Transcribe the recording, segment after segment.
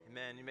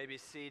Amen. You may be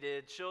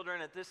seated.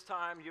 Children, at this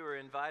time, you are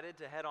invited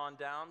to head on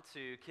down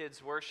to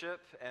Kids Worship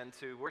and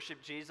to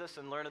worship Jesus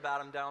and learn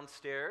about Him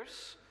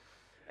downstairs.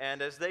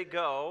 And as they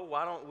go,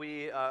 why don't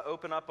we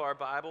open up our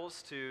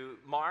Bibles to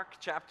Mark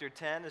chapter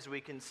 10 as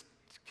we can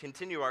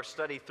continue our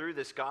study through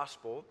this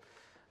gospel.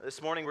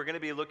 This morning, we're going to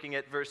be looking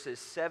at verses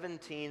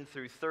 17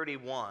 through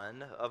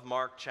 31 of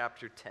Mark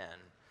chapter 10.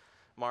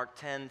 Mark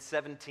 10,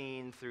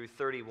 17 through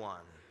 31.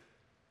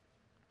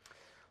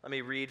 Let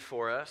me read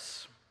for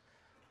us.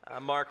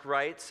 Mark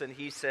writes, and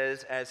he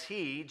says, "As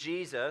he,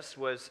 Jesus,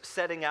 was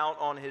setting out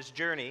on his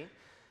journey,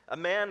 a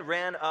man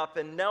ran up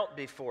and knelt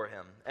before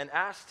him and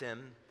asked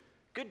him,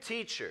 'Good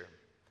teacher,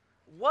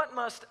 what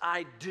must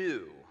I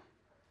do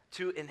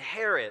to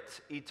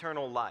inherit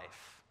eternal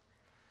life?'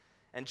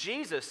 And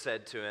Jesus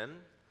said to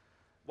him,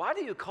 'Why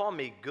do you call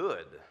me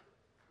good?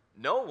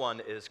 No one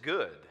is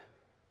good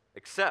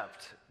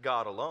except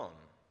God alone.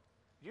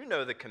 You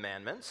know the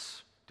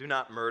commandments. Do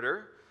not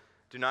murder.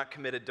 Do not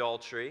commit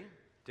adultery.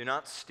 Do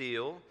not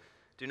steal.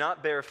 Do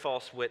not bear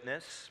false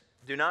witness.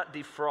 Do not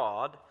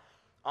defraud.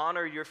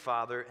 Honor your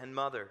father and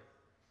mother.'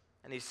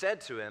 And he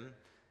said to him,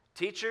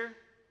 'Teacher,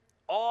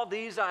 all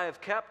these I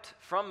have kept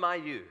from my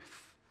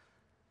youth.'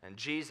 And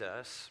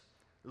Jesus,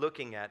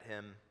 looking at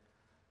him,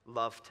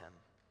 loved him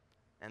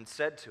and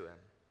said to him,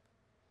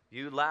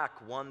 'You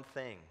lack one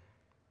thing.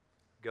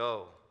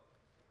 Go,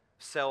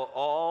 sell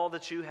all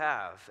that you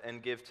have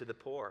and give to the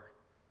poor,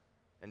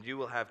 and you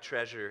will have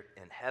treasure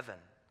in heaven.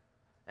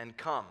 And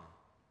come,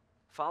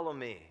 follow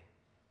me.'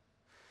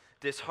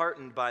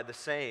 Disheartened by the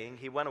saying,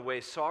 he went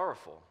away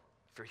sorrowful,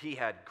 for he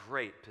had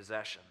great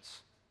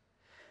possessions.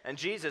 And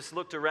Jesus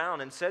looked around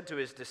and said to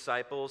his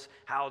disciples,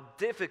 'How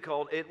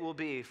difficult it will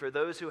be for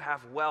those who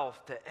have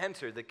wealth to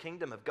enter the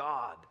kingdom of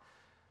God.'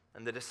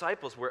 And the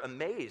disciples were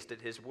amazed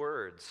at his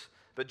words.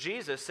 But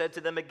Jesus said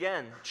to them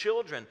again,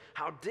 'Children,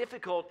 how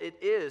difficult it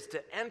is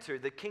to enter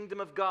the kingdom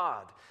of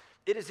God.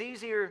 It is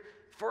easier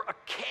for a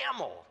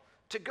camel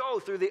to go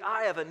through the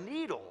eye of a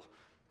needle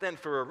than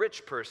for a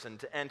rich person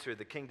to enter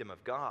the kingdom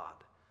of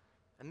God.'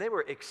 And they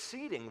were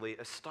exceedingly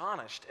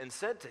astonished and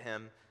said to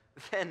him,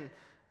 'Then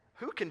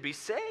who can be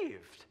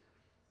saved?'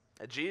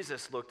 And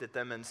Jesus looked at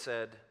them and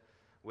said,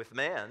 'With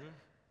man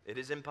it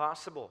is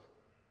impossible,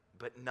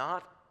 but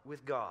not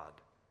with God,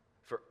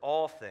 for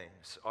all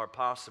things are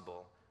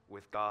possible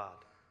with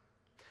God.'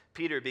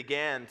 Peter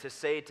began to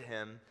say to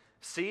him,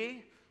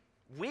 'See,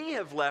 we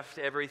have left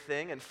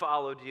everything and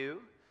followed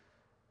you.'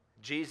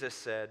 Jesus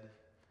said,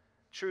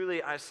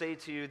 'Truly I say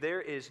to you,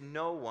 there is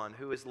no one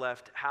who has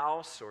left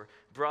house or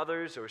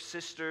brothers or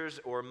sisters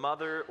or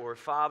mother or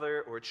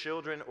father or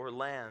children or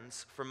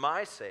lands for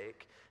my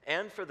sake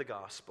and for the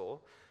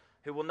gospel,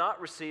 who will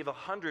not receive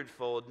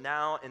 100-fold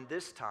now in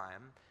this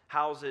time,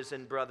 houses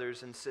and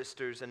brothers and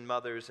sisters and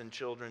mothers and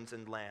children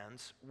and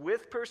lands,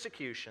 with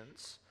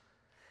persecutions,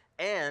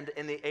 and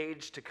in the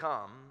age to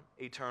come,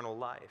 eternal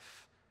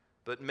life.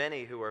 But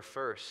many who are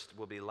first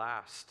will be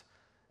last,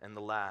 and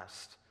the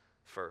last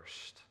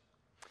first.'"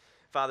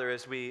 Father,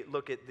 as we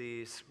look at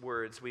these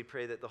words, we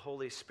pray that the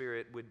Holy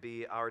Spirit would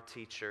be our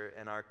teacher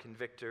and our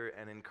convictor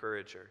and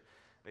encourager.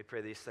 We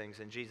pray these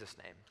things in Jesus'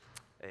 name.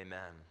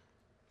 Amen.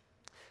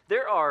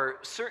 There are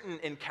certain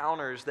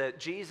encounters that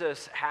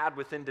Jesus had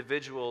with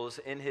individuals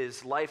in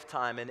his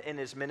lifetime and in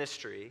his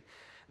ministry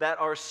that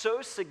are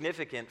so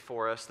significant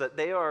for us that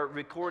they are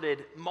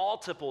recorded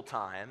multiple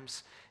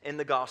times in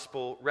the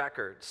gospel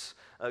records.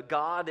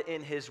 God,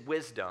 in his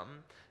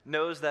wisdom,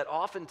 knows that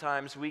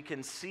oftentimes we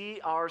can see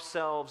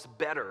ourselves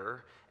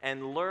better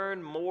and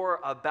learn more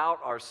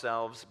about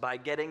ourselves by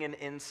getting an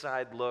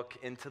inside look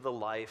into the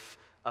life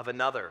of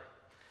another.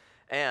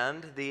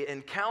 And the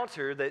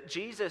encounter that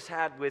Jesus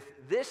had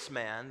with this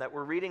man that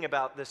we're reading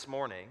about this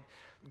morning,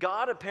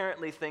 God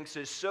apparently thinks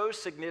is so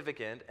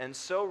significant and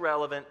so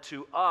relevant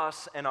to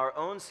us and our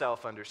own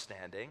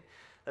self-understanding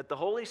that the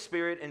Holy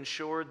Spirit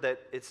ensured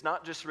that it's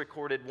not just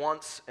recorded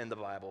once in the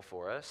Bible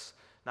for us,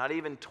 not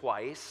even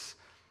twice,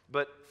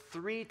 but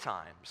 3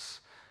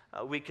 times.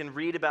 We can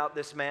read about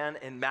this man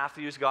in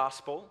Matthew's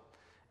gospel,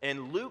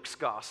 in Luke's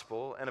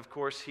gospel, and of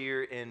course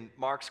here in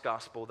Mark's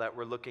gospel that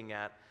we're looking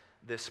at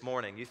this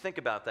morning. You think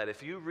about that.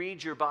 If you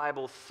read your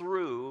Bible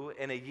through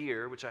in a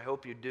year, which I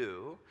hope you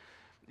do,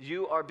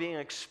 you are being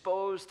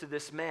exposed to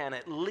this man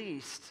at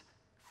least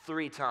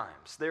 3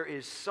 times. There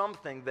is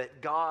something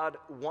that God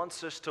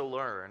wants us to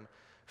learn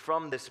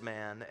from this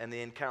man and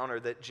the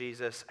encounter that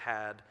Jesus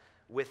had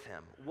with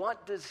him.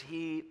 What does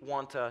he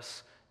want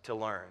us to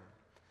learn?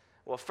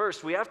 Well,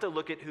 first, we have to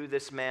look at who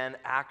this man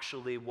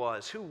actually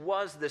was. Who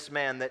was this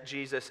man that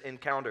Jesus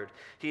encountered?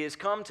 He has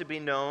come to be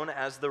known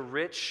as the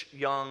rich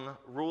young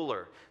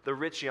ruler. The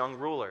rich young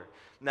ruler.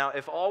 Now,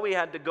 if all we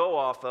had to go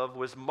off of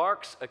was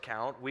Mark's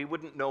account, we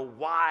wouldn't know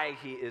why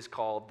he is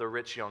called the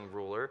rich young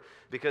ruler,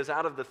 because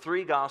out of the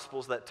 3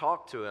 gospels that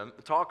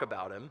talk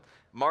about him,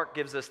 Mark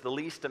gives us the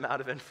least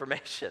amount of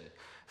information.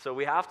 So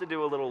we have to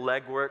do a little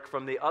legwork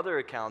from the other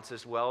accounts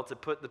as well to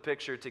put the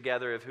picture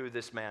together of who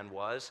this man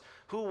was.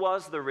 Who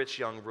was the rich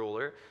young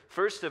ruler?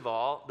 First of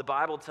all, the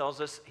Bible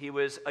tells us he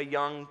was a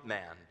young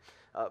man.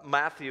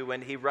 Matthew,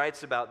 when he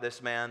writes about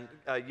this man,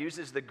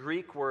 uses the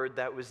Greek word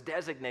that was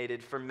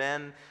designated for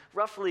men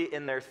roughly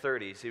in their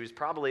 30s. He was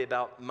probably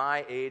about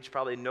my age,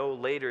 probably no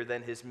later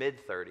than his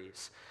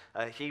mid-30s.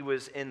 He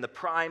was in the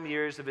prime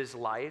years of his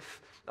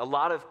life, a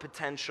lot of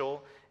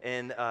potential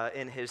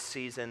in his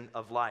season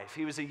of life.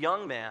 He was a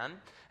young man,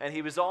 and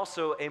he was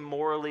also a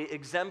morally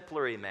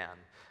exemplary man.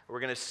 We're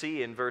going to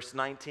see in verse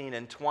 19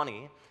 and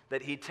 20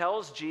 that he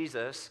tells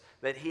Jesus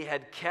that he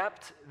had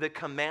kept the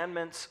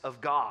commandments of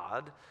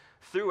God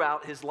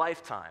throughout his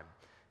lifetime.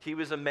 He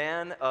was a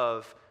man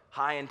of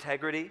high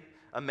integrity,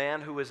 a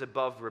man who was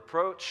above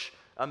reproach,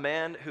 a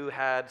man who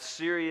had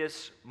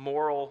serious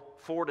moral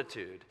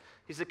fortitude.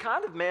 He's the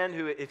kind of man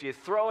who, if you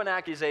throw an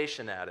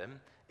accusation at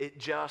him, it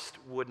just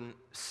wouldn't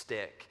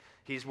stick.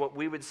 He's what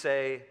we would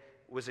say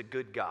was a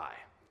good guy,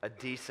 a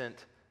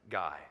decent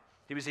guy.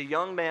 He was a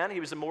young man, he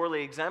was a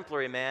morally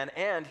exemplary man,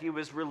 and he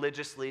was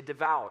religiously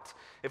devout.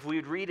 If we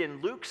would read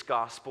in Luke's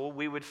gospel,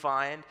 we would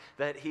find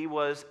that he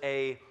was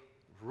a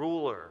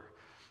ruler.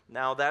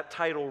 Now, that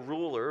title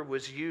ruler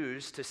was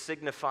used to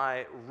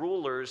signify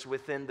rulers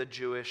within the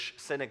Jewish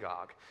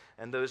synagogue.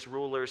 And those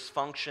rulers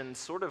functioned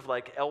sort of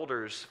like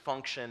elders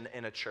function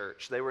in a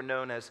church. They were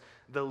known as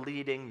the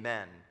leading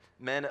men,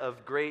 men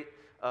of great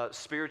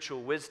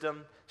spiritual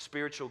wisdom,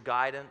 spiritual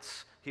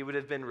guidance. He would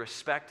have been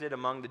respected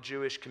among the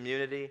Jewish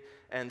community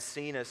and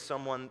seen as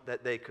someone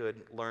that they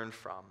could learn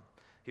from.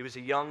 He was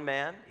a young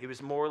man. He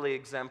was morally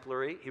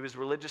exemplary. He was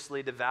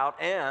religiously devout,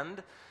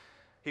 and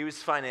he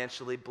was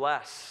financially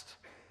blessed.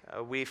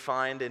 We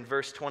find in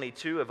verse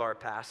 22 of our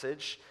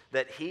passage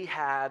that he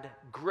had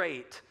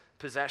great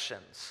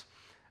possessions.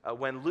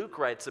 When Luke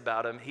writes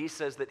about him, he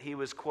says that he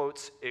was,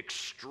 quotes,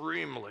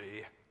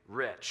 extremely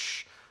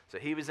rich. So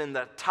he was in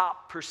the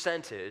top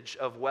percentage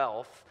of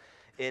wealth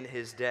in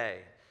his day.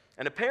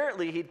 And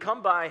apparently he'd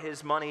come by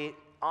his money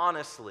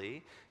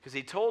honestly, because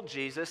he told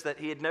Jesus that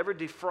he had never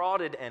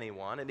defrauded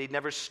anyone and he'd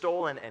never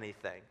stolen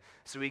anything.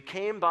 So he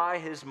came by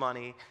his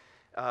money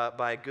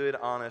by good,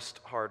 honest,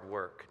 hard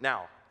work.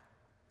 Now,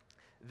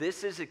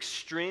 this is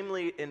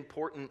extremely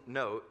important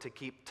note to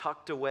keep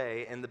tucked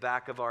away in the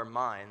back of our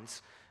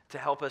minds to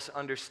help us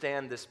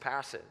understand this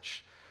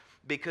passage.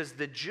 Because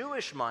the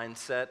Jewish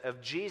mindset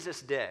of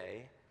Jesus'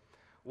 day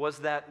was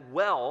that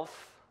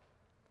wealth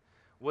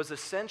was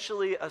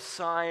essentially a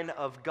sign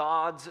of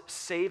God's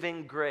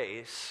saving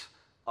grace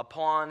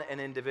upon an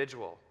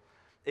individual.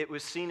 It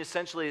was seen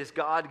essentially as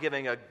God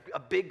giving a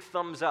big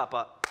thumbs up,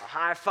 a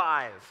high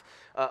five,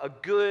 a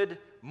good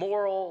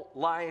moral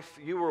life.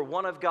 You were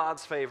one of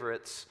God's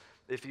favorites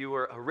if you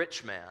were a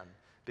rich man,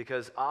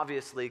 because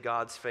obviously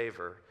God's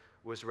favor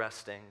was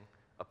resting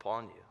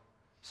upon you.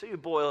 So you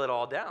boil it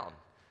all down.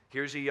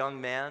 Here's a young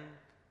man,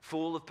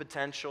 full of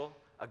potential,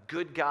 a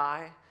good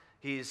guy.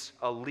 He's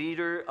a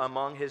leader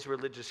among his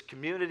religious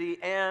community,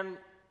 and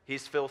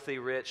he's filthy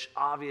rich.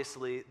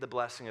 Obviously, the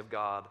blessing of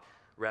God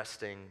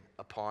resting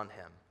upon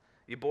him.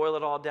 You boil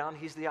it all down,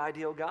 he's the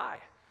ideal guy.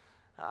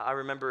 I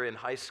remember in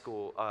high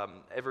school,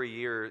 every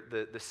year,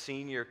 the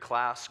senior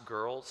class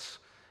girls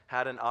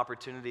had an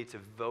opportunity to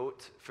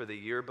vote for the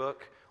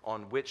yearbook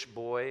on which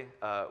boy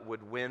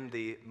would win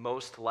the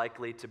most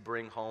likely to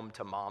bring home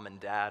to mom and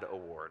dad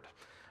award.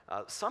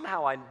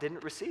 Somehow I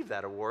didn't receive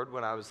that award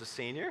when I was a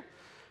senior.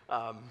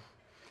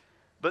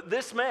 But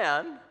this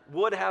man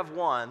would have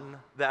won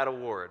that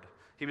award.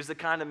 He was the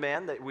kind of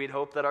man that we'd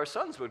hope that our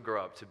sons would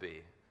grow up to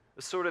be.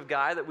 The sort of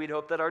guy that we'd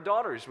hope that our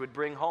daughters would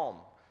bring home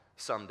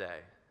someday.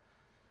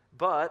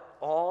 But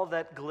all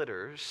that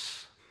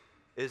glitters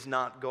is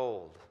not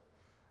gold.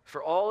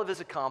 For all of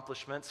his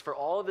accomplishments, for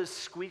all of his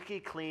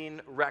squeaky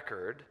clean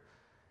record,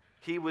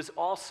 he was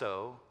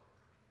also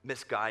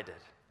misguided.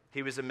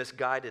 He was a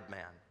misguided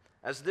man.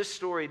 As this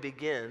story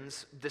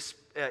begins,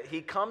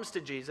 he comes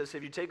to Jesus.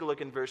 If you take a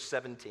look in verse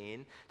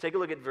 17, take a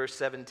look at verse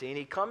 17.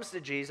 He comes to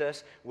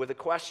Jesus with a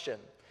question.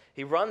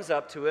 He runs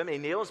up to him, he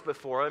kneels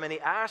before him, and he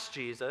asks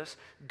Jesus,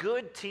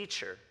 "Good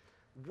teacher,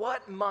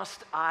 what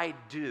must I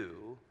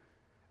do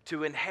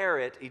to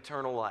inherit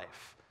eternal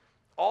life?"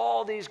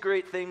 All these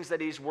great things that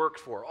he's worked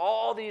for,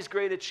 all these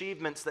great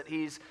achievements that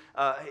he's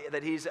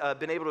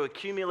been able to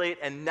accumulate,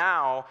 and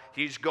now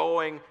he's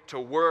going to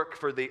work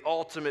for the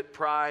ultimate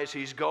prize.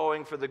 He's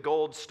going for the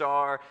gold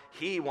star.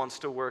 He wants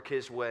to work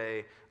his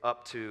way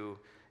up to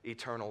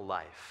eternal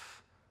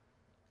life.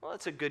 Well,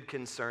 that's a good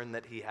concern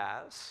that he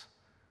has,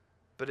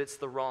 but it's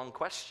the wrong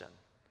question.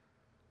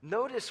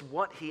 Notice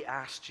what he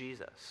asked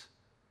Jesus.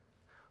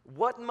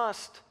 What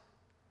must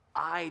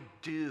I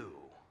do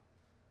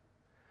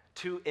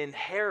to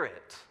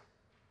inherit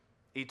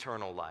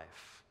eternal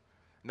life?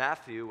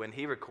 Matthew, when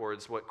he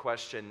records what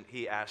question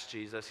he asked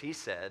Jesus, he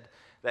said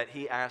that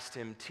he asked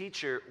him,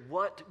 "Teacher,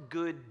 what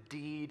good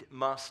deed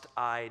must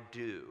I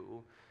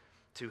do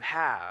to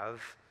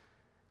have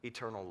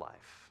eternal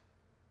life?"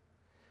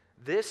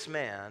 This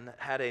man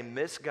had a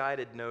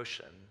misguided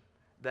notion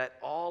that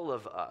all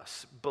of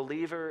us,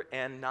 believer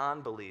and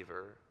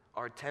non-believer,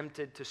 are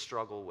tempted to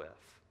struggle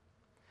with.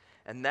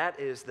 And that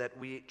is that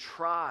we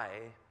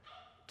try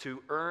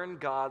to earn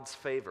God's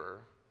favor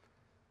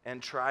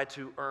and try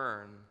to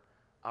earn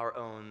our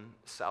own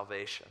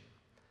salvation.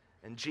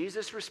 And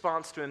Jesus'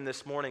 response to him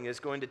this morning is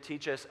going to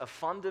teach us a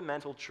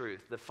fundamental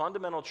truth, the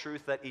fundamental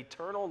truth that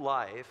eternal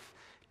life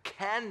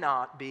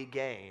cannot be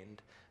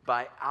gained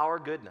by our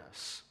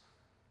goodness,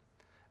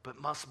 but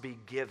must be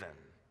given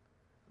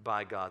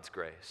by God's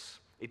grace.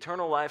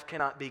 Eternal life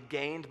cannot be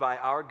gained by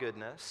our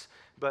goodness,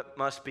 but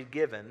must be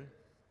given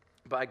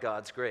by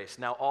God's grace.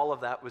 Now, all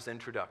of that was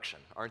introduction.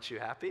 Aren't you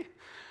happy?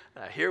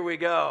 Here we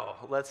go.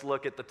 Let's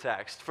look at the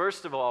text.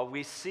 First of all,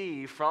 we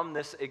see from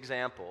this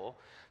example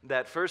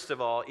that, first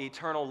of all,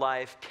 eternal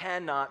life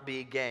cannot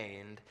be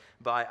gained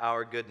by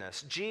our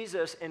goodness.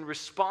 Jesus, in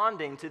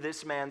responding to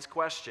this man's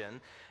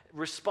question,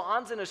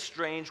 responds in a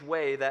strange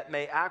way that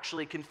may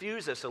actually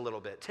confuse us a little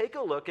bit. Take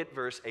a look at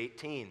verse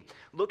 18.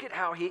 Look at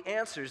how he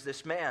answers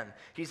this man.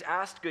 He's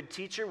asked, "Good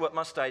teacher, what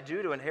must I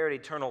do to inherit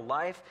eternal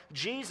life?"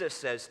 Jesus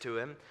says to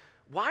him,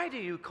 "Why do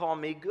you call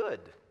me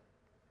good?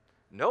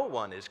 No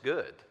one is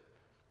good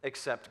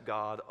except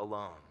God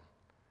alone."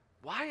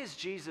 Why is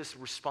Jesus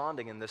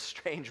responding in this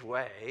strange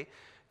way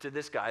to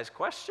this guy's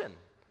question?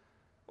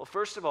 Well,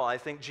 first of all, I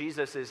think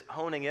Jesus is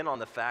honing in on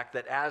the fact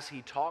that as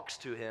he talks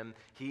to him,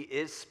 he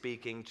is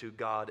speaking to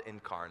God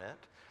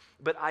incarnate.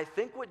 But I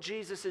think what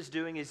Jesus is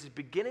doing is he's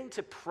beginning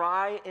to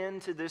pry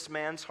into this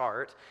man's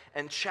heart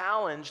and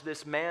challenge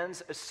this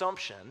man's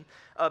assumption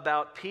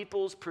about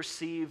people's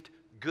perceived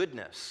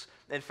goodness.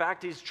 In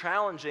fact, he's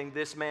challenging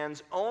this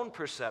man's own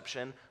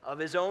perception of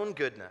his own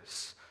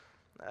goodness.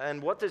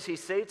 And what does he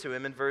say to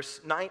him in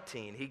verse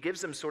 19? He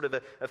gives him sort of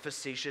a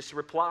facetious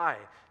reply.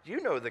 "You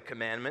know the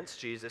commandments,"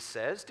 Jesus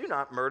says. "Do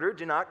not murder,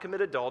 do not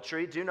commit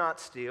adultery, do not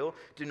steal,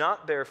 do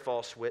not bear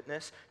false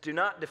witness, do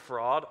not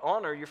defraud,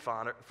 honor your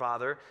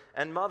father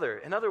and mother."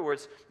 In other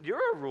words,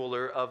 you're a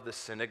ruler of the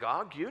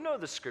synagogue. You know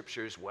the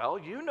scriptures well.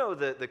 You know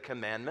the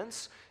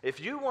commandments. If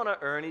you want to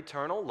earn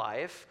eternal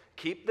life,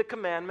 keep the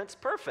commandments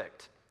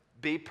perfect.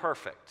 Be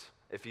perfect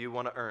if you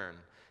want to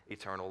earn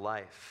eternal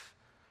life.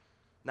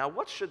 Now,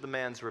 what should the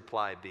man's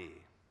reply be?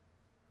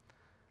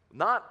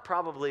 Not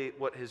probably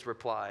what his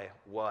reply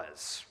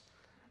was.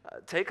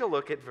 Take a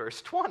look at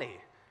verse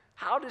 20.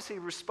 How does he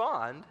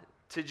respond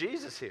to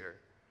Jesus here?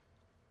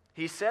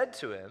 He said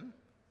to him,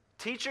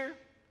 "Teacher,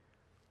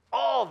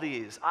 all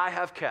these I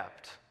have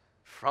kept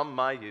from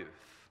my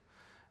youth."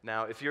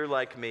 Now, if you're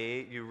like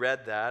me, you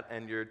read that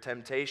and your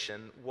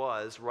temptation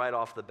was right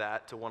off the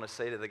bat to want to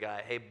say to the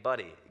guy, "Hey,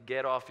 buddy,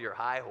 get off your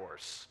high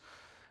horse."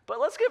 But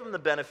let's give him the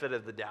benefit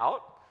of the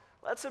doubt.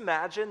 Let's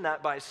imagine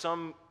that by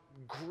some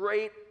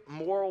great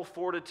moral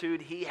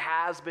fortitude, he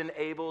has been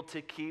able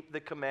to keep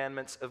the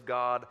commandments of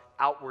God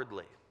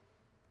outwardly.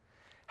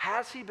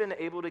 Has he been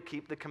able to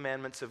keep the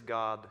commandments of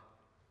God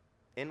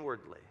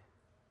inwardly?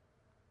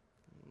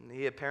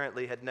 He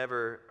apparently had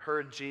never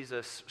heard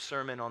Jesus'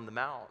 Sermon on the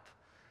Mount,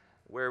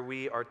 where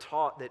we are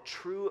taught that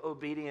true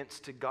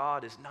obedience to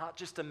God is not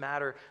just a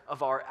matter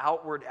of our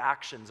outward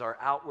actions, our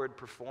outward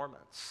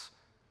performance,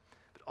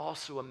 but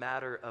also a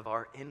matter of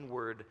our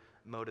inward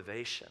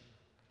motivation,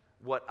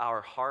 what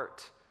our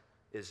heart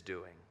is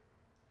doing.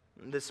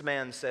 This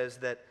man says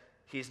that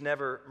he's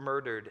never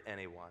murdered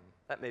anyone.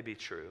 That may be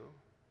true.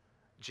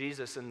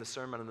 Jesus in the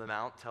Sermon on the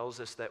Mount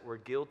tells us that we're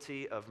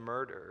guilty of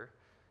murder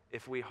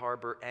if we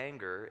harbor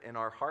anger in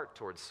our heart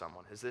towards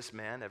someone. Has this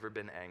man ever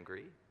been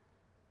angry?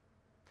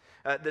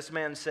 This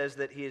man says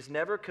that he has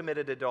never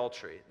committed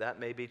adultery. That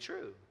may be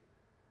true.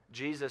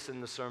 Jesus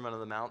in the Sermon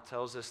on the Mount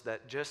tells us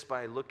that just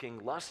by looking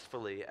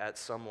lustfully at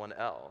someone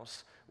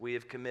else, we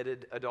have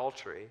committed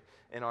adultery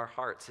in our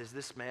hearts. Has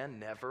this man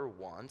never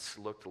once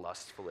looked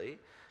lustfully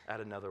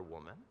at another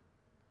woman?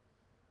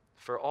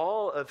 For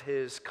all of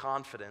his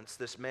confidence,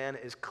 this man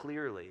is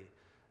clearly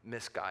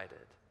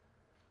misguided.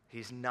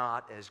 He's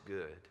not as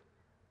good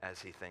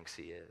as he thinks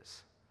he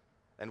is.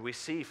 And we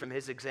see from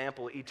his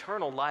example,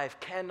 eternal life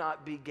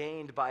cannot be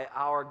gained by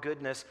our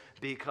goodness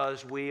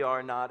because we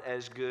are not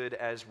as good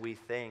as we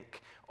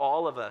think.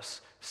 All of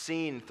us,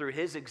 seen through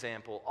his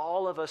example,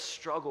 all of us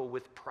struggle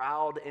with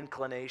proud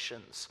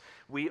inclinations.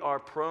 We are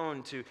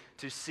prone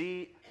to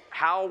see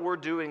how we're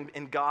doing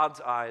in God's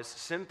eyes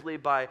simply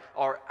by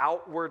our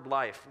outward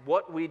life,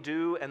 what we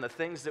do and the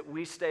things that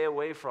we stay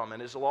away from.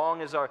 And as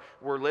long as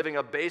we're living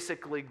a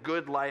basically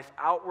good life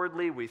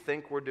outwardly, we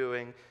think we're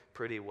doing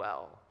pretty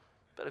well.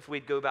 But if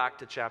we'd go back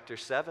to chapter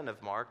 7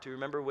 of Mark, do you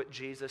remember what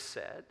Jesus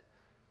said?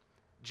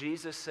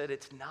 Jesus said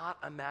it's not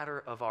a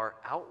matter of our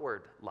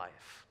outward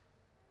life.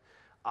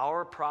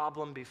 Our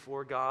problem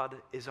before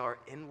God is our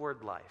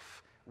inward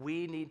life.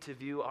 We need to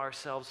view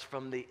ourselves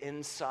from the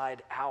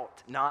inside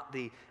out, not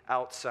the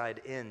outside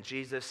in.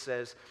 Jesus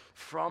says,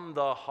 from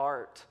the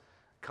heart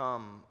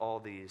come all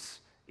these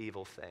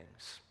evil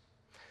things.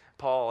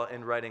 Paul,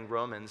 in writing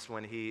Romans,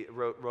 when he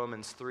wrote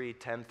Romans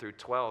 3:10 through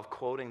 12,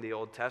 quoting the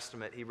Old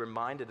Testament, he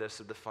reminded us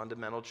of the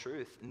fundamental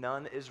truth.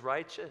 None is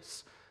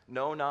righteous,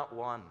 no, not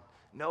one.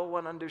 No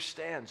one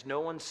understands,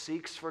 no one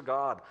seeks for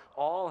God.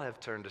 All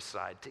have turned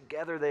aside.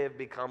 Together they have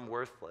become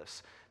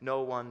worthless. No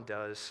one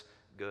does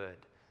good,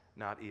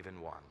 not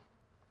even one.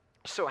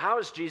 So how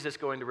is Jesus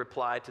going to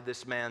reply to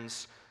this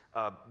man's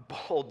a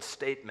bold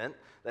statement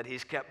that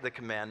he's kept the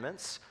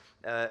commandments,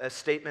 a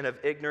statement of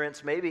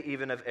ignorance, maybe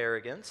even of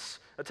arrogance.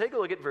 Now take a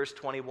look at verse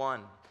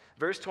 21.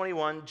 Verse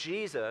 21,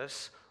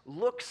 Jesus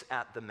looks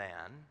at the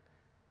man,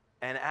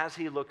 and as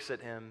he looks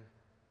at him,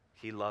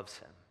 he loves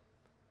him.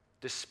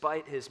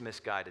 Despite his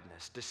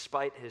misguidedness,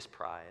 despite his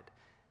pride,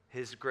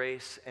 his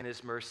grace and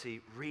his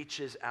mercy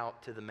reaches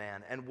out to the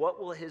man. And what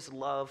will his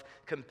love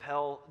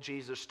compel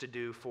Jesus to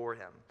do for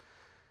him?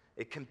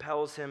 It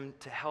compels him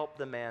to help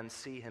the man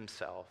see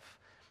himself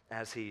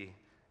as he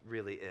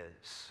really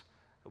is.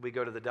 We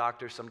go to the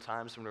doctor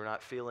sometimes when we're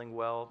not feeling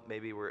well.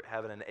 Maybe we're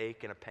having an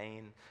ache and a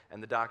pain,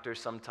 and the doctor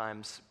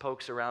sometimes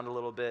pokes around a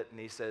little bit, and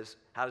he says,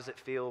 how does it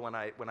feel when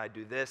I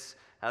do this?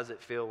 How does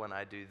it feel when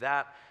I do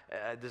that?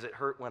 Does it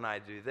hurt when I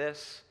do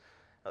this?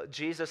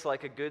 Jesus,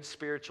 like a good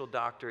spiritual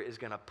doctor, is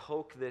going to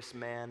poke this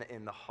man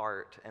in the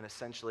heart and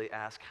essentially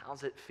ask, how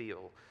does it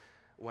feel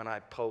when I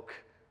poke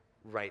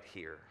right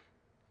here?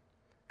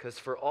 Because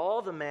for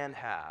all the man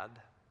had,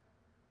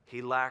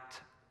 he lacked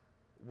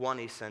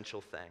one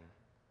essential thing.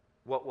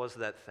 What was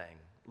that thing?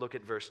 Look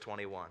at verse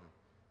 21.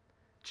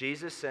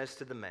 Jesus says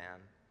to the man,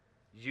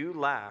 you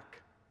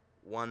lack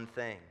one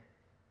thing.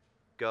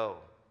 Go,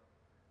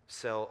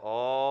 sell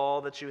all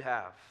that you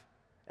have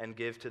and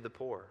give to the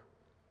poor,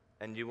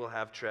 and you will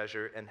have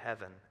treasure in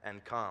heaven,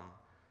 and come,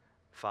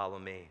 follow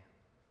me.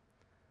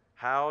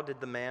 How did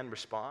the man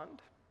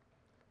respond?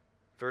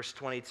 Verse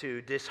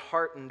 22,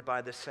 disheartened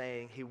by the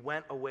saying, he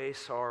went away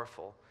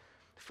sorrowful,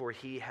 for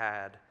he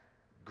had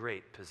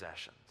great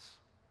possessions.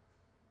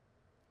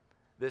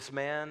 This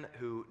man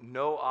who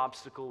no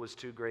obstacle was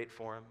too great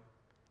for him,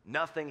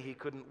 nothing he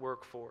couldn't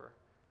work for,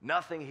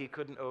 nothing he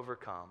couldn't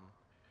overcome,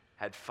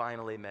 had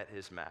finally met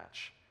his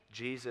match.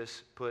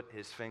 Jesus put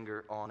his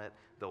finger on it.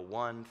 The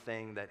one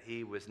thing that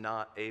he was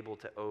not able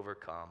to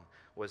overcome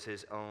was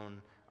his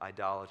own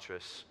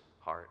idolatrous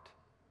heart.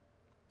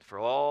 For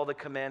all the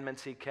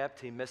commandments he kept,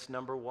 he missed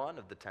number one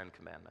of the 10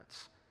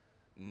 commandments.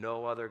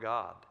 No other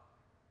God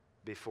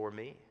before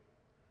me.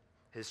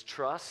 His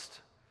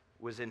trust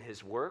was in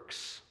his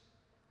works,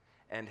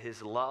 and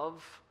his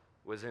love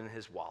was in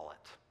his wallet.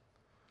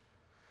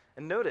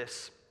 And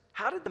notice,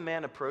 how did the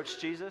man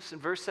approach Jesus? In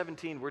verse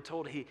 17, we're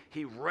told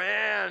he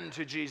ran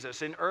to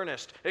Jesus in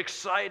earnest,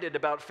 excited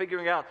about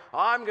figuring out,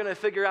 I'm going to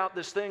figure out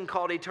this thing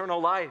called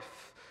eternal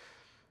life.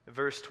 In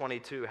verse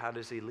 22, how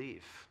does he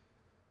leave?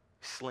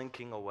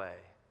 Slinking away,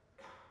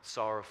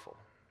 sorrowful,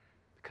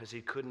 because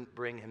he couldn't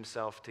bring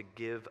himself to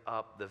give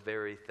up the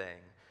very thing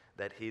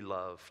that he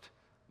loved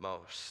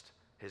most,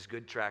 his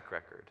good track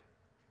record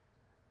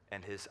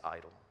and his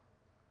idol.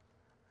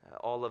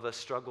 All of us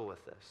struggle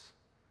with this.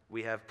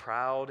 We have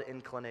proud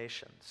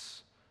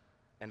inclinations,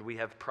 and we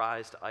have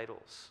prized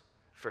idols.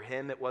 For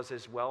him, it was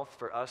his wealth.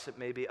 For us, it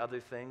may be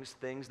other things,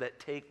 things that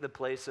take the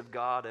place of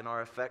God in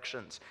our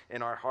affections,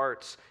 in our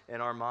hearts,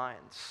 in our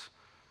minds.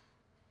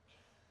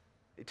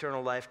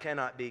 Eternal life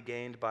cannot be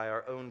gained by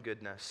our own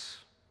goodness.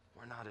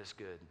 We're not as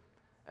good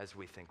as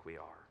we think we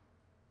are.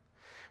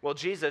 Well,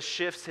 Jesus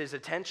shifts his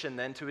attention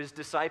then to his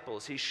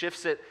disciples. He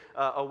shifts it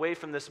away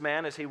from this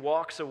man as he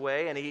walks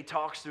away, and he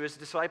talks to his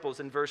disciples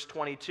in verse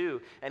 22.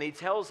 And he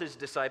tells his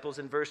disciples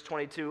in verse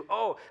 22,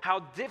 oh, how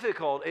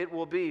difficult it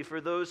will be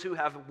for those who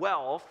have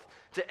wealth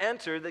to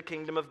enter the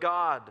kingdom of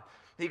God.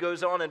 He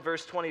goes on in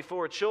verse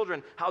 24,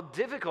 children, how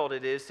difficult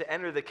it is to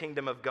enter the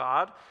kingdom of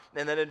God.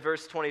 And then in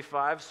verse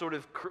 25, sort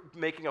of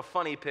making a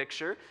funny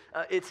picture,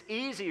 it's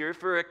easier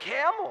for a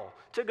camel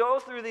to go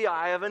through the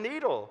eye of a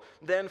needle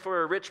than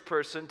for a rich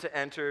person to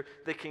enter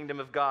the kingdom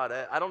of God.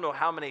 I don't know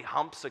how many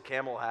humps a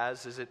camel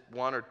has. Is it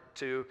one or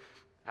two?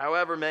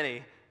 However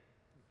many.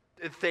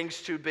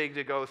 Thing's too big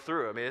to go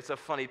through. I mean, it's a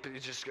funny,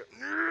 just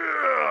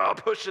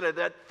pushing it.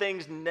 That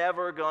thing's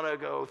never going to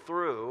go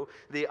through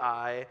the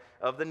eye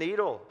of the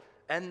needle.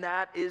 And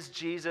that is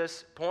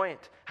Jesus'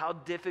 point, how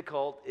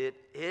difficult it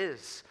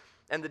is.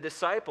 And the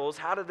disciples,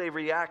 how do they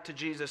react to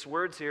Jesus'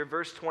 words here?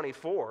 Verse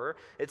 24,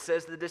 it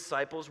says the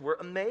disciples were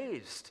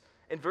amazed.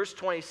 In verse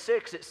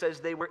 26, it says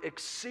they were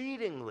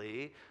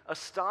exceedingly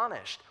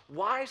astonished.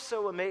 Why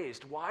so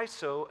amazed? Why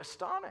so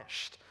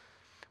astonished?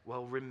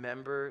 Well,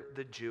 remember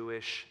the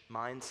Jewish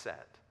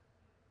mindset.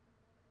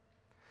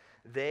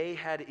 They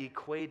had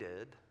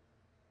equated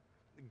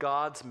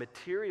God's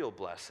material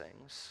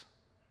blessings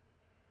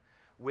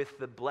with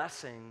the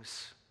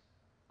blessings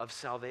of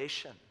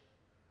salvation.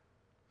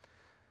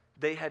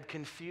 They had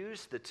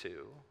confused the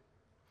two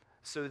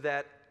so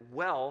that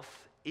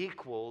wealth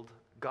equaled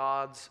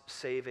God's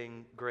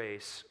saving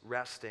grace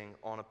resting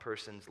on a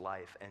person's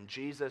life. And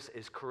Jesus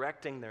is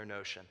correcting their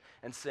notion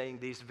and saying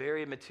these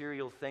very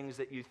material things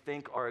that you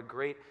think are a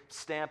great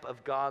stamp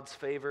of God's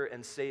favor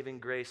and saving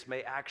grace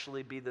may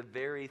actually be the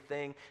very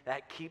thing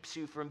that keeps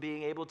you from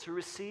being able to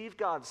receive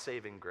God's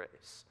saving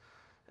grace.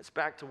 It's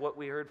back to what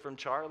we heard from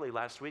Charlie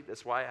last week.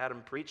 That's why I had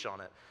him preach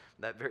on it.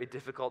 That very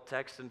difficult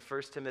text in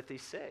 1 Timothy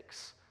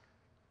 6.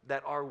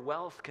 That our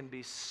wealth can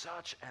be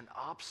such an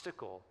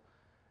obstacle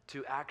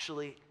to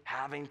actually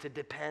having to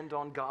depend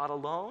on God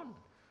alone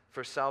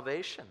for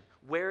salvation.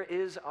 Where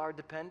is our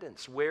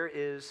dependence? Where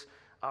is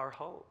our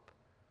hope?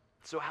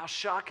 So how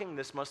shocking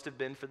this must have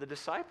been for the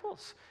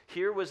disciples.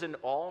 Here was an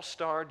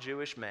all-star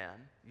Jewish man,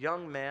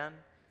 young man,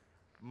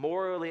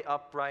 morally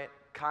upright,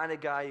 kind of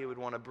guy you would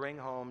want to bring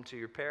home to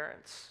your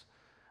parents.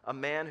 A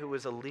man who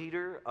was a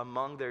leader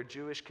among their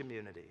Jewish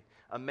community.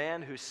 A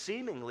man who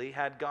seemingly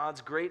had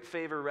God's great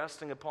favor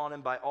resting upon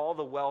him by all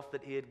the wealth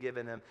that he had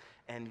given him,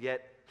 and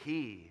yet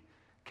he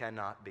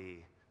cannot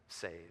be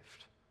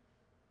saved.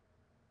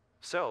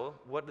 So,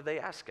 what do they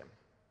ask him?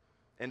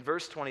 In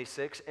verse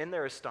 26, in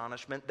their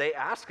astonishment, they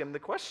ask him the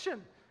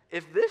question,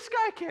 if this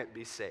guy can't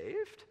be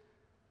saved,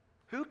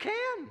 who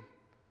can?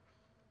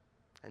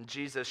 And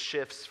Jesus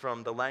shifts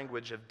from the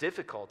language of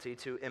difficulty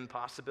to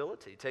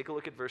impossibility. Take a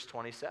look at verse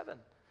 27.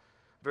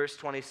 Verse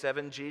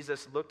 27,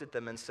 Jesus looked at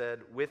them and said,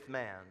 with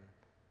man,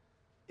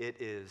 it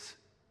is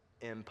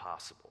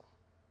impossible.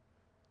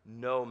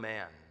 No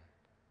man,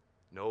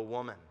 no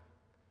woman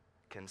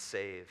can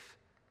save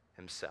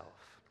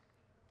himself.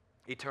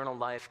 Eternal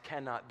life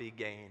cannot be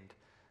gained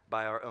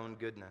by our own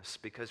goodness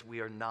because we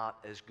are not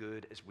as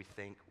good as we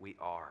think we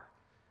are.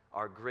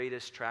 Our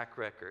greatest track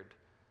record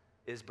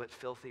is but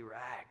filthy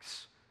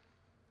rags,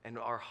 and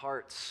our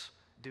hearts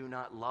do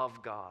not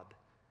love God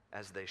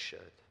as they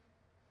should.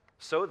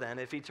 So then,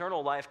 if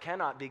eternal life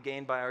cannot be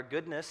gained by our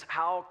goodness,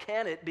 how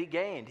can it be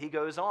gained? He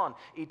goes on,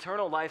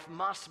 eternal life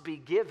must be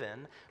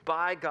given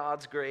by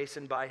God's grace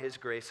and by his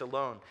grace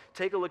alone.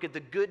 Take a look at the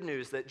good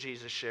news that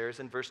Jesus shares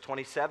in verse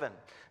 27.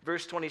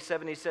 Verse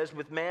 27, he says,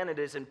 with man it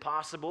is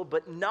impossible,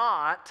 but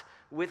not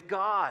with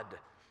God.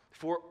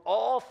 For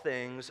all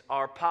things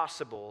are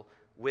possible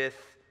with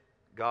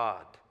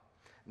God.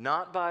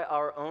 Not by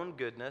our own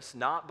goodness,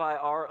 not by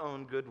our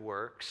own good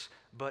works,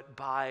 but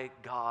by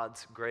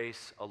God's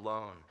grace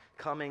alone,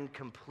 coming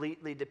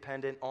completely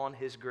dependent on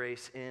his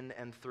grace in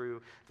and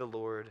through the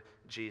Lord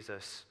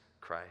Jesus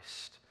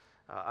Christ.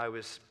 I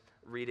was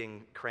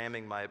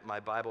cramming my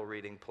Bible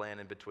reading plan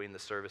in between the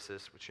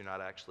services, which you're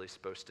not actually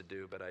supposed to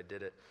do, but I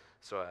did it,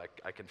 so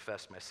I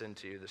confessed my sin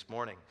to you this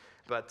morning.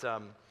 But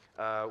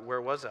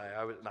where was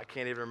I? I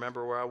can't even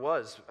remember where I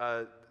was.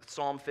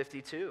 Psalm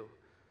 52.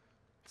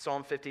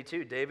 Psalm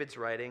 52, David's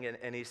writing,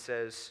 and he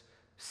says,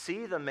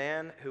 see the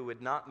man who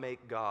would not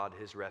make God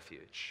his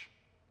refuge,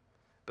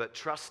 but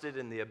trusted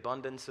in the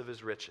abundance of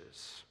his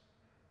riches.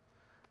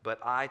 But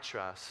I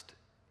trust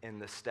in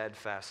the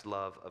steadfast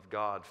love of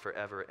God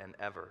forever and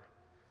ever.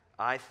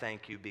 I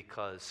thank you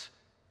because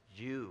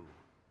you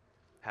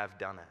have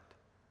done it.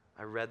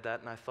 I read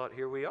that and I thought,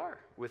 here we are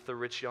with the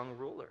rich young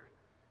ruler.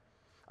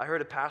 I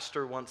heard a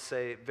pastor once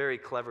say very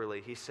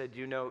cleverly, he said,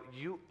 you know,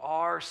 you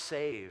are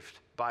saved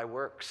by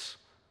works.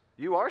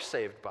 You are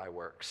saved by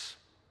works.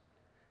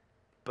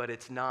 But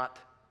it's not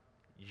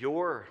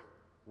your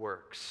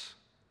works.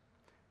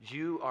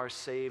 You are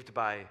saved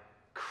by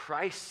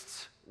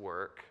Christ's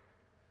work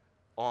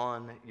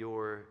on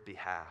your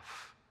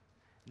behalf.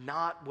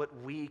 Not what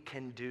we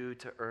can do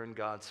to earn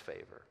God's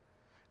favor,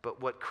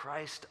 but what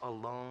Christ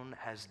alone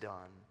has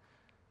done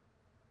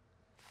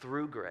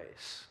through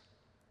grace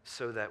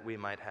so that we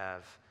might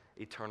have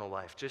eternal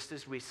life. Just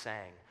as we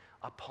sang,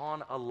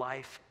 upon a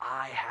life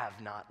I have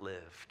not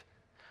lived.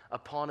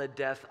 Upon a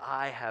death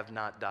I have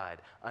not died.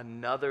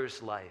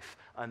 Another's life,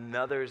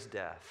 another's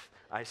death,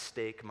 I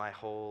stake my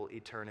whole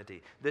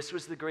eternity. This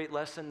was the great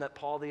lesson that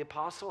Paul the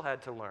Apostle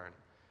had to learn.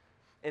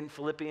 In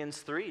Philippians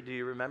 3, do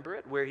you remember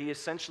it? Where he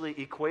essentially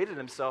equated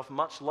himself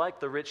much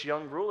like the rich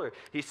young ruler.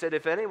 He said,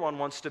 if anyone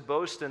wants to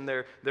boast in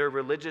their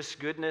religious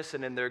goodness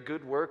and in their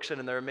good works and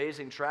in their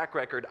amazing track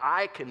record,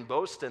 I can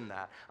boast in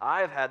that.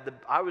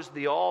 I was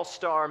the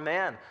all-star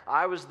man.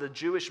 I was the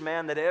Jewish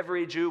man that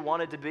every Jew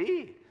wanted to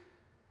be.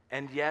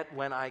 And yet,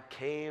 when I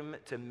came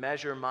to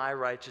measure my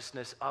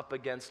righteousness up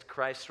against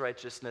Christ's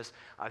righteousness,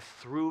 I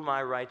threw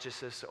my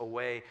righteousness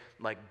away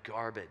like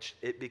garbage.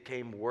 It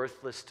became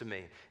worthless to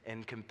me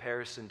in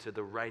comparison to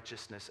the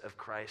righteousness of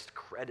Christ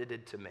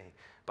credited to me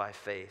by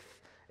faith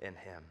in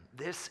him.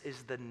 This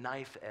is the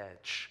knife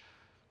edge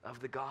of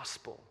the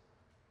gospel.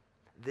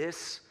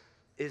 This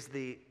is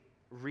the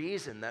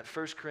reason that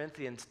 1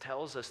 Corinthians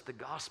tells us the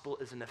gospel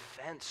is an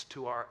offense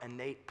to our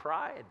innate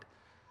pride.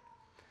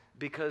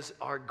 Because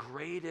our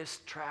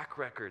greatest track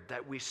record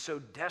that we so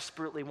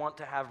desperately want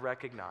to have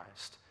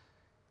recognized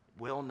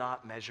will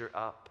not measure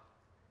up.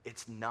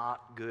 It's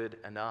not good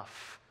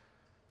enough.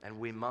 And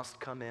we must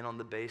come in on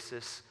the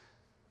basis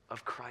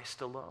of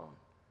Christ alone,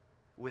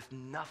 with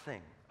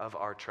nothing of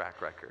our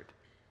track record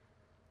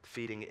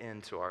feeding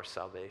into our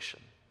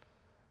salvation.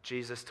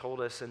 Jesus told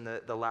us in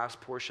the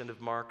last portion of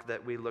Mark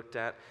that we looked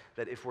at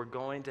that if we're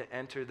going to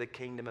enter the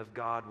kingdom of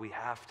God, we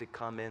have to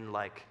come in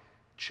like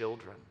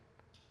children.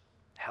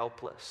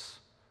 Helpless,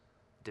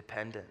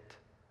 dependent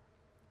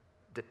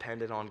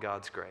on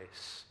God's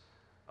grace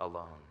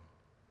alone.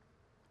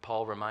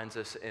 Paul reminds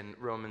us in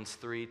Romans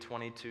 3,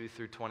 22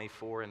 through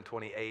 24 and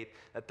 28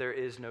 that there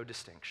is no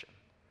distinction.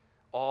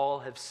 All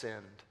have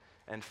sinned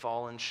and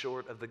fallen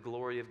short of the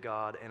glory of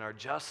God and are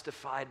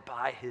justified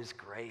by his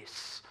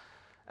grace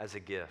as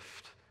a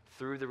gift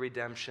through the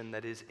redemption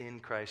that is in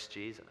Christ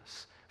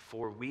Jesus.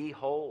 For we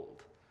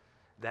hold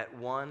that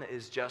one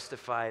is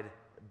justified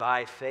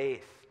by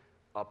faith,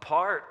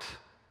 apart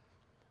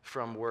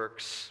from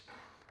works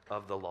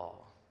of the law.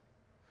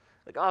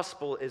 The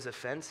gospel is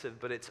offensive,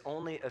 but it's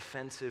only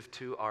offensive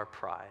to our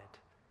pride.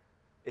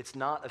 It's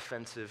not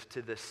offensive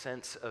to the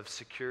sense of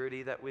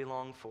security that we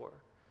long for,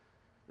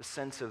 the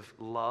sense of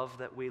love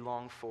that we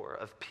long for,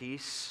 of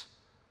peace.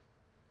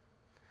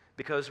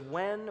 Because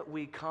when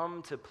we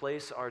come to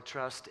place our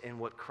trust in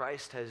what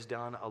Christ has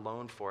done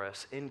alone for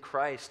us, in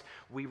Christ,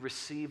 we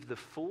receive the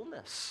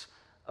fullness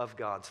of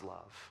God's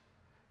love.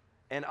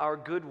 And our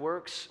good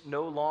works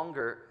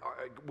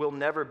will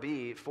never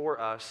be for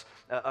us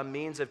a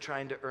means of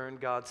trying to earn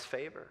God's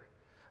favor.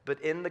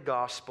 But in the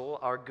gospel,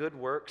 our good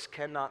works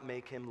cannot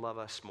make him love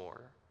us more.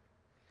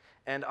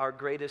 And our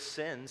greatest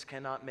sins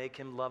cannot make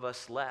him love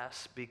us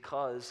less,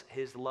 because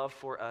his love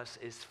for us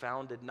is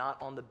founded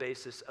not on the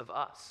basis of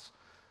us,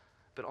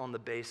 but on the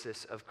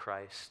basis of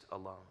Christ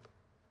alone.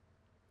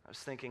 I was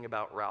thinking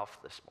about Ralph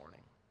this morning.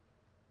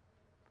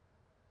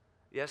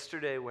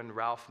 Yesterday when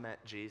Ralph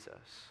met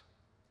Jesus,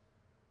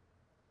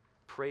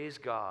 praise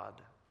God,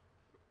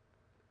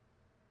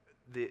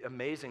 the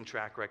amazing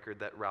track record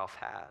that Ralph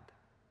had.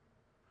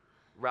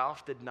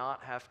 Ralph did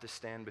not have to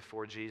stand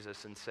before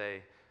Jesus and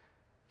say,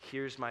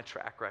 here's my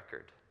track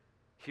record.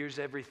 Here's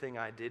everything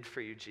I did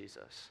for you,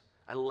 Jesus.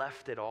 I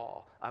left it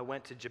all. I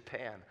went to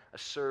Japan. I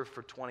served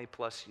for 20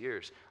 plus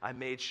years. I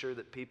made sure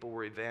that people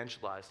were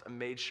evangelized. I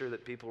made sure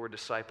that people were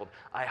discipled.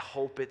 I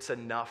hope it's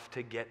enough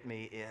to get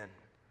me in.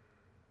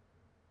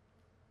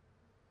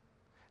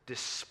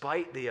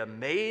 Despite the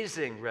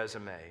amazing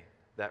resume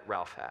that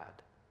Ralph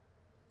had,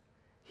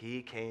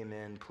 he came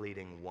in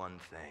pleading one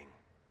thing: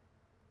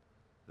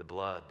 the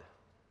blood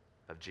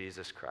of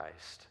Jesus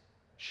Christ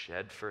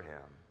shed for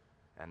him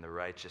and the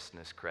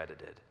righteousness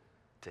credited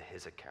to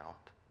his account.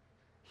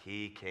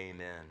 He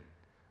came in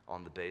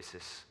on the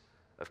basis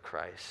of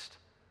Christ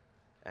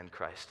and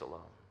Christ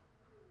alone.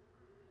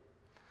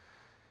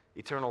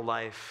 Eternal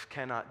life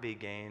cannot be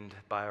gained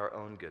by our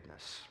own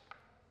goodness,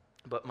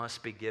 but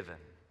must be given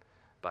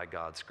by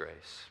God's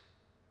grace.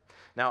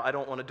 Now, I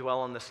don't want to dwell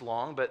on this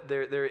long, but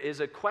there is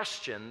a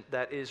question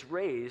that is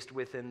raised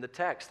within the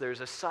text.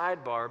 There's a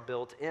sidebar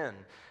built in.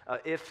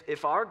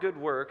 If our good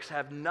works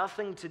have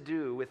nothing to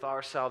do with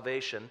our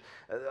salvation,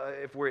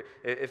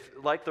 if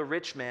like the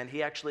rich man,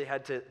 he actually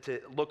had to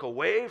look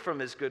away from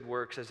his good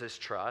works as his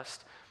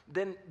trust,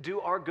 then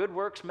do our good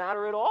works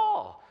matter at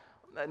all?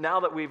 Now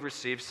that we've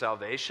received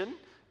salvation,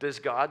 does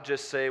God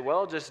just say,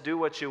 well, just do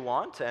what you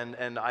want,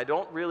 and I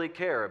don't really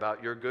care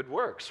about your good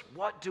works?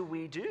 What do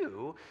we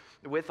do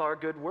with our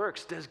good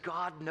works? Does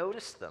God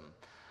notice them?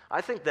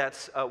 I think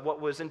that's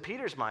what was in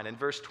Peter's mind in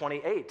verse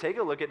 28. Take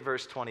a look at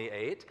verse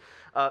 28.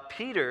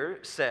 Peter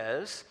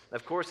says,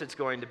 of course it's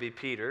going to be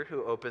Peter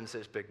who opens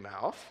his big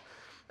mouth.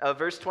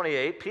 Verse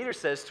 28, Peter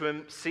says to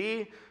him,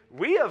 see,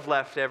 we have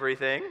left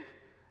everything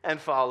and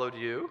followed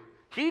you.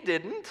 He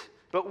didn't,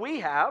 but we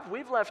have.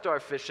 We've left our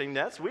fishing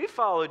nets. We've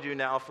followed you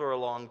now for a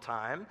long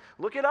time.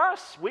 Look at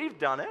us. We've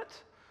done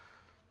it.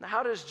 Now,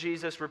 how does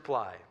Jesus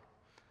reply?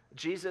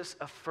 Jesus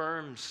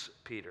affirms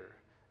Peter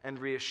and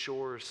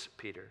reassures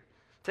Peter.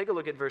 Take a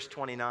look at verse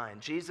 29.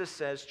 Jesus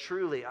says,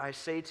 truly, I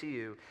say to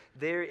you,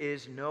 there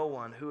is no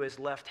one who has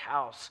left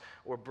house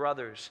or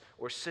brothers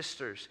or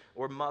sisters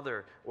or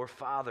mother or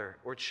father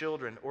or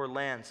children or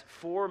lands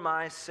for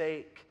my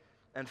sake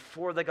and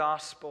for the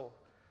gospel,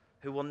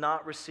 who will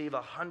not receive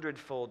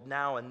 100-fold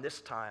now in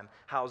this time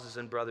houses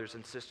and brothers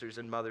and sisters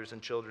and mothers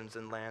and children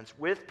and lands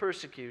with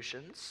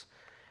persecutions,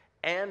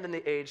 and in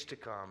the age to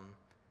come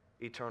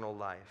eternal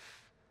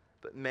life.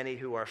 But many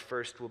who are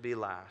first will be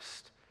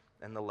last,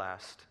 and the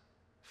last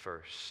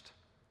first.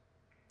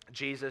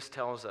 Jesus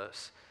tells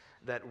us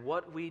that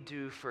what we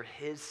do for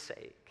his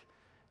sake,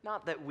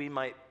 not that we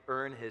might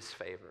earn his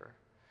favor,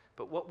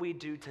 but what we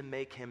do to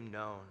make him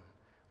known,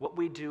 what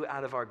we do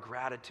out of our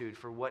gratitude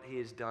for what he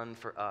has done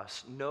for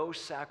us, no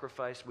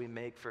sacrifice we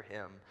make for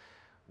him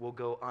will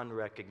go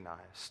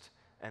unrecognized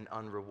and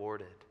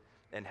unrewarded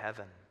in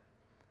heaven.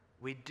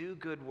 We do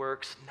good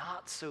works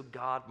not so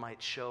God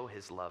might show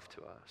his love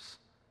to us,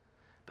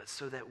 but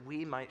so that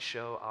we might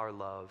show our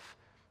love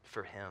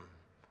for him.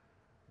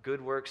 Good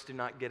works do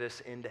not get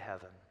us into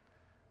heaven,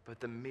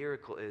 but the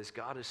miracle is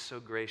God is so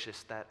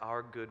gracious that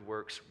our good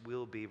works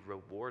will be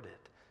rewarded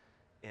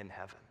in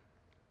heaven.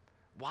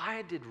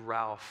 Why did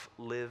Ralph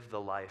live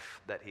the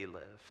life that he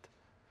lived?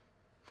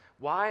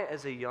 Why,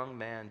 as a young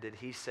man, did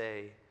he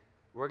say,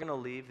 we're going to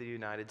leave the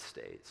United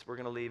States, we're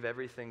going to leave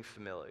everything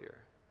familiar,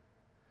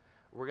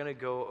 we're going to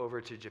go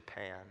over to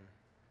Japan,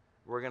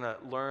 we're going to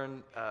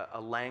learn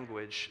a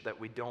language that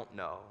we don't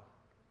know,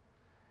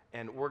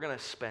 and we're going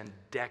to spend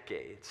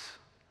decades,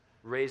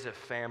 raise a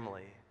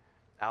family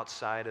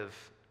outside of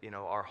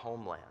our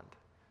homeland.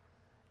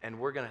 And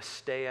we're going to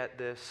stay at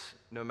this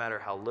no matter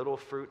how little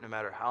fruit, no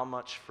matter how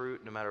much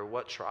fruit, no matter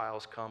what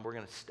trials come, we're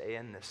going to stay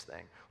in this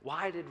thing.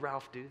 Why did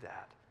Ralph do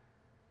that?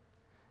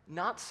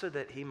 Not so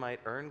that he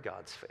might earn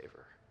God's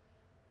favor,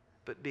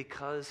 but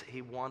because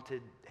he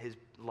wanted his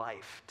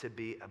life to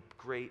be a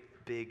great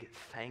big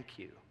thank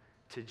you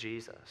to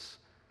Jesus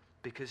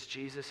because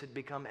Jesus had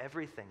become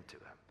everything to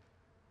him.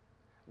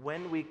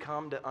 When we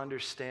come to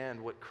understand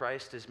what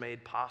Christ has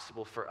made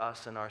possible for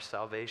us in our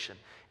salvation,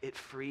 it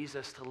frees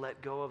us to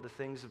let go of the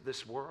things of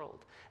this world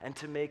and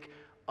to make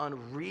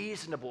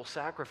unreasonable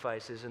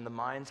sacrifices in the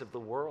minds of the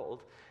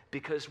world,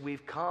 because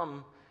we've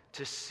come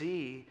to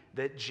see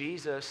that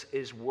Jesus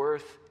is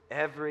worth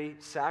every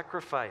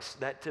sacrifice,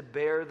 that to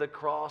bear the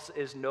cross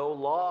is no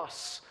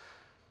loss,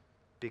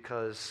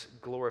 because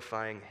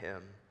glorifying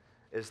him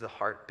is the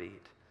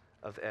heartbeat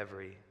of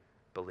every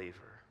believer.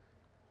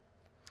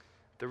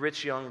 The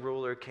rich young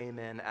ruler came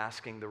in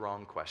asking the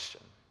wrong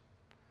question.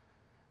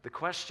 The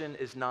question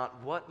is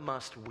not, what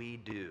must we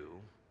do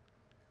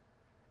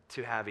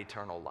to have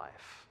eternal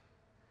life?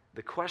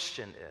 The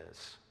question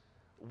is,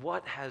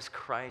 what has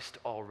Christ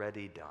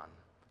already done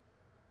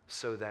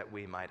so that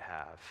we might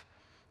have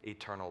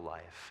eternal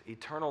life?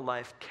 Eternal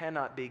life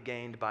cannot be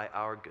gained by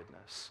our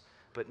goodness,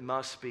 but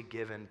must be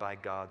given by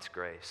God's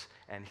grace.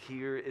 And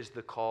here is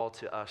the call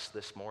to us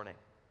this morning.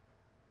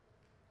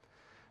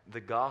 The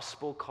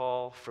gospel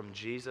call from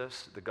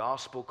Jesus, the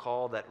gospel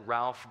call that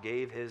Ralph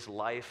gave his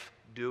life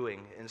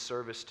doing in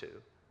service to,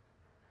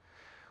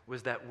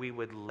 was that we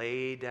would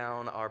lay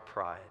down our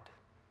pride,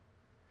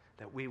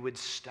 that we would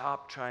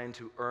stop trying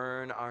to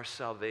earn our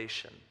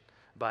salvation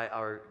by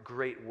our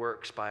great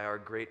works, by our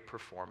great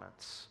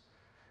performance,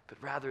 but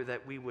rather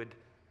that we would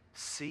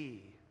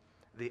see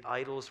the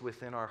idols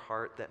within our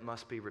heart that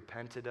must be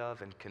repented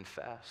of and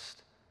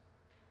confessed,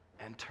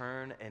 and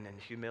turn and in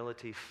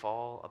humility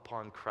fall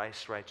upon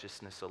Christ's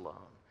righteousness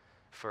alone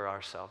for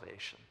our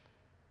salvation.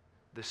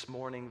 This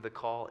morning the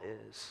call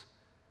is,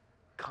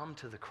 come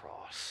to the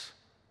cross.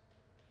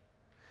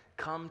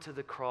 Come to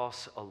the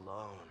cross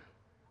alone,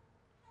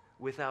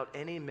 without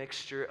any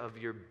mixture of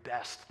your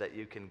best that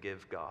you can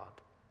give God.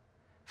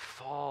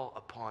 Fall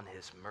upon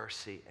his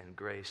mercy and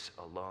grace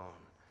alone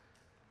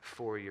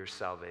for your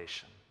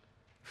salvation,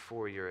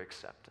 for your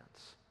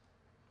acceptance.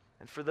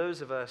 And for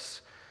those of us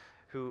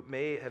who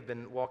may have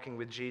been walking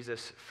with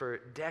Jesus for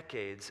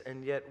decades,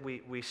 and yet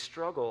we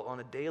struggle on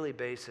a daily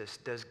basis.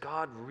 Does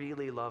God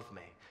really love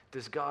me?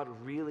 Does God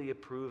really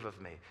approve of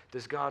me?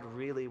 Does God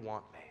really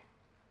want me?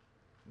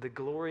 The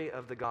glory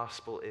of the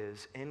gospel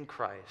is, in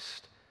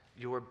Christ,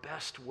 your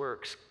best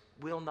works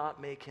will not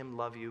make him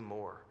love you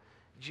more.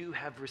 You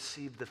have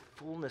received the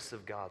fullness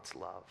of God's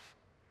love,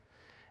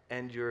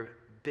 and your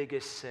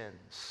biggest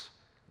sins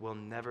will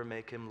never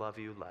make him love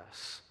you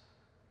less,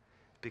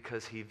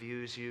 because he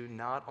views you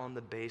not on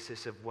the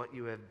basis of what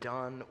you have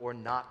done or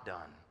not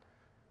done,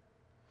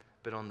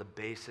 but on the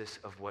basis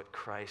of what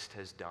Christ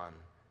has done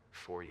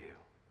for you.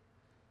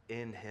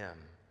 In him,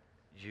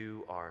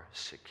 you are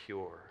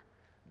secure.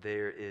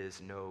 There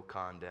is no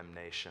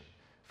condemnation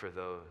for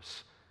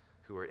those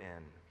who are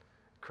in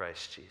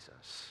Christ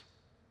Jesus.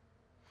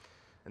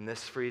 And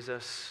this frees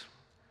us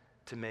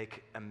to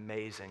make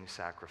amazing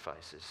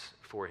sacrifices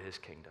for his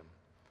kingdom.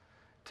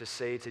 To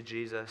say to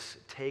Jesus,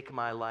 take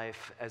my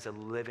life as a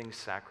living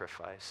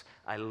sacrifice.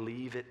 I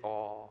leave it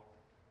all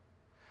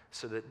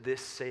so that this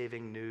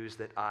saving news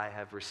that I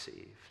have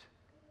received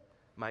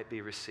might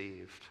be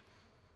received